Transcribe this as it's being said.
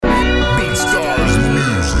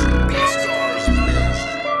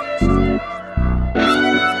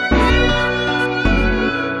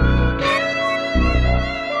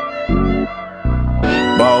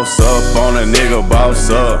nigga, boss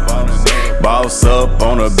up. Boss up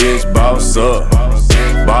on a bitch, boss up.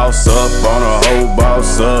 Boss up on a hoe,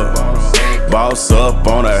 boss up. Boss up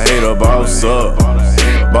on a hater, boss up.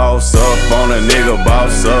 Boss up on a nigga,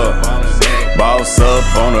 boss up. Boss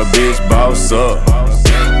up on a bitch, boss up.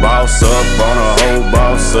 Boss up on a hoe,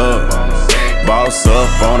 boss up. Boss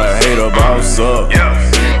up on a hater, boss up.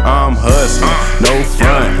 I'm hustling, no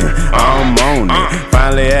frontin', I'm on it.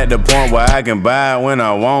 Finally at the point where I can buy it when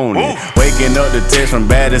I want it. Waking up the text from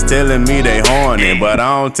baddies telling me they horny, but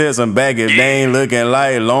I don't text them back if they ain't looking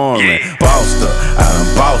like Lauren. Bossed up, I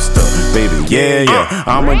done bossed up, baby, yeah.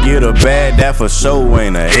 I'ma get a bag, that for sure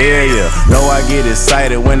ain't a hell yeah. Know I get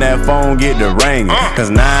excited when that phone get to ringing, cause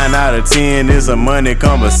 9 out of 10 is a money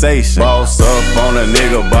conversation. Boss up on a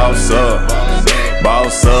nigga, boss up.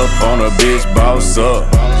 Boss up on a bitch, boss up.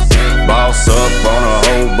 Boss up on a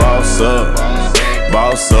hoe, boss up.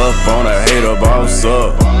 Boss up on a hater, boss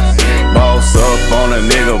up. Boss up on a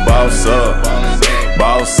nigga, boss up.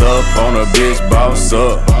 Boss up on a bitch, boss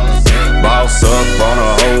up. Boss up on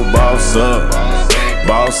a hoe, boss up.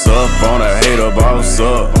 Boss up on a hater, boss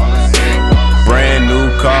up. Brand new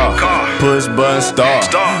car, push button start.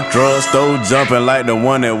 Drugstore jumping like the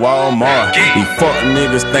one at Walmart. These fuck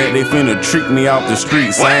niggas think they finna trick me off the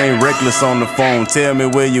streets. I ain't reckless on the phone, tell me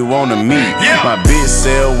where you wanna meet. My bitch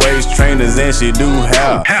sell waist trainers and she do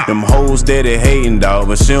hair. Them hoes steady hating, dog,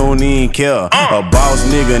 but she don't even care. A boss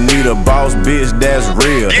nigga need a boss bitch that's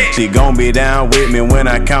real. She gon' be down with me when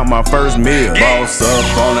I count my first meal. Boss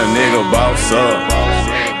up on a nigga, boss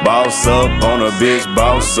up. Boss up on a bitch,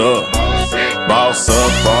 boss up. Boss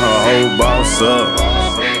up on a hoe, boss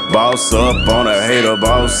up. Boss up on a hater,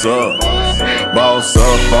 boss up. Boss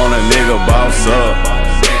up on a nigga, boss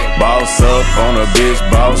up. Boss up on a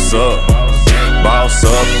bitch, boss up. Boss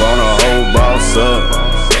up on a hoe, boss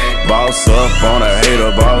up. Boss up on a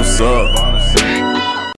hater, boss up.